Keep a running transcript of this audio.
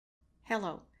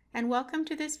Hello, and welcome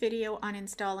to this video on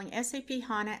installing SAP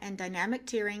HANA and dynamic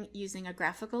tiering using a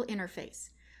graphical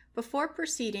interface. Before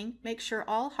proceeding, make sure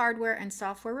all hardware and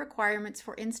software requirements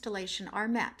for installation are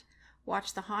met.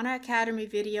 Watch the HANA Academy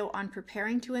video on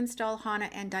preparing to install HANA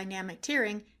and dynamic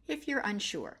tiering if you're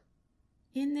unsure.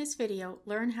 In this video,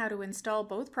 learn how to install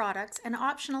both products and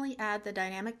optionally add the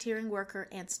dynamic tiering worker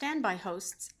and standby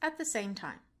hosts at the same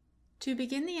time. To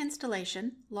begin the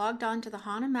installation, logged on to the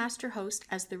HANA master host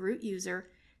as the root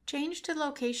user, change to the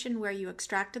location where you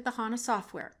extracted the HANA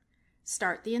software.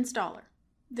 Start the installer.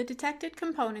 The detected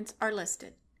components are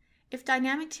listed. If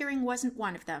dynamic tiering wasn't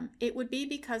one of them, it would be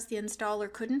because the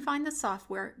installer couldn't find the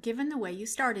software given the way you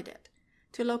started it.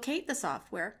 To locate the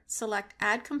software, select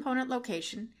Add Component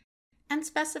Location and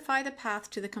specify the path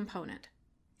to the component.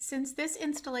 Since this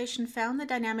installation found the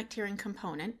dynamic tiering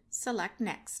component, select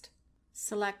Next.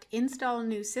 Select Install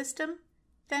New System,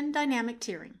 then Dynamic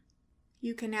Tiering.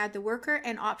 You can add the worker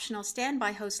and optional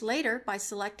standby host later by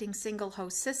selecting Single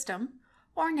Host System,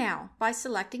 or now by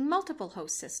selecting Multiple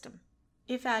Host System.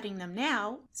 If adding them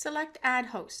now, select Add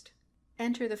Host.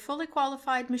 Enter the fully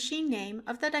qualified machine name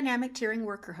of the dynamic tiering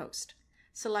worker host.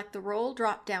 Select the Role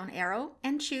drop-down arrow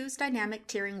and choose Dynamic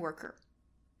Tiering Worker.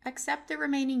 Accept the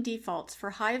remaining defaults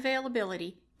for high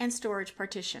availability and storage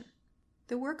partition.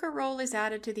 The worker role is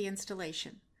added to the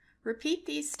installation. Repeat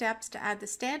these steps to add the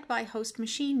standby host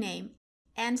machine name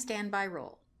and standby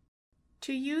role.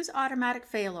 To use automatic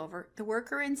failover, the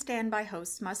worker and standby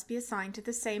hosts must be assigned to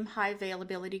the same high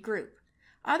availability group.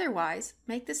 Otherwise,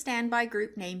 make the standby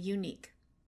group name unique.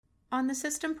 On the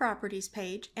System Properties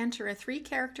page, enter a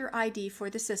 3-character ID for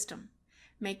the system.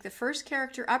 Make the first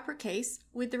character uppercase,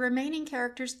 with the remaining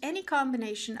characters any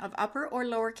combination of upper or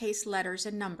lowercase letters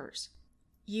and numbers.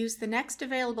 Use the next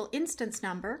available instance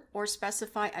number or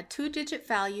specify a 2-digit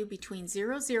value between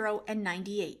 00 and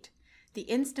 98. The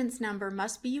instance number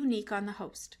must be unique on the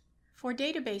host. For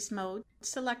database mode,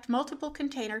 select Multiple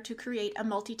Container to create a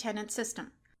multi-tenant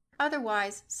system.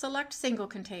 Otherwise, select Single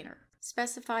Container.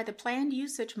 Specify the planned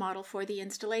usage model for the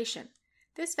installation.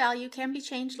 This value can be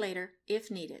changed later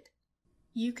if needed.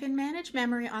 You can manage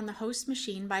memory on the host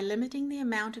machine by limiting the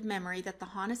amount of memory that the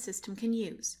HANA system can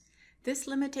use. This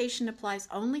limitation applies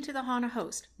only to the HANA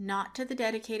host, not to the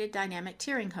dedicated dynamic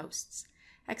tiering hosts.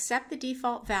 Accept the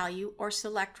default value or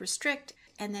select Restrict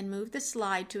and then move the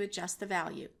slide to adjust the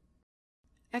value.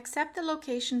 Accept the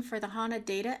location for the HANA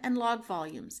data and log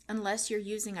volumes unless you're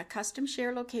using a custom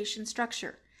share location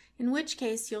structure, in which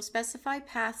case you'll specify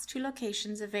paths to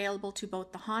locations available to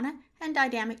both the HANA and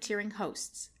dynamic tiering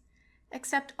hosts.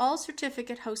 Accept all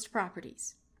certificate host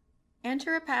properties.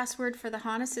 Enter a password for the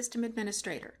HANA system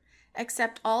administrator.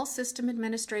 Accept all system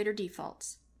administrator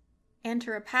defaults.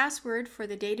 Enter a password for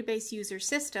the database user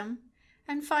system,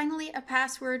 and finally a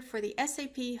password for the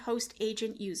SAP host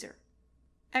agent user.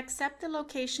 Accept the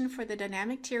location for the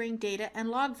dynamic tiering data and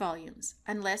log volumes,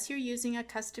 unless you're using a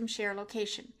custom share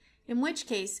location, in which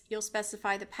case you'll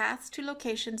specify the paths to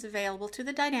locations available to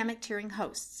the dynamic tiering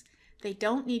hosts. They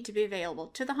don't need to be available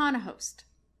to the HANA host.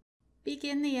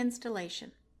 Begin the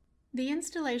installation. The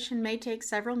installation may take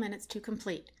several minutes to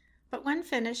complete, but when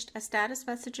finished, a status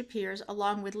message appears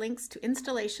along with links to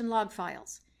installation log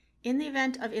files. In the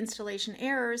event of installation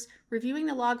errors, reviewing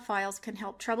the log files can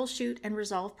help troubleshoot and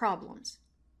resolve problems.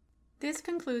 This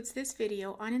concludes this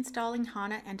video on installing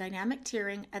HANA and dynamic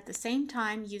tiering at the same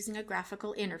time using a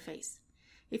graphical interface.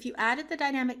 If you added the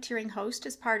dynamic tiering host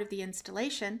as part of the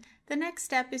installation, the next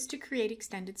step is to create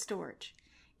extended storage.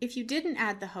 If you didn't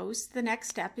add the host, the next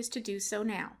step is to do so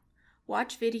now.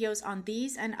 Watch videos on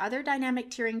these and other dynamic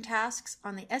tiering tasks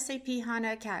on the SAP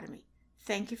HANA Academy.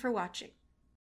 Thank you for watching.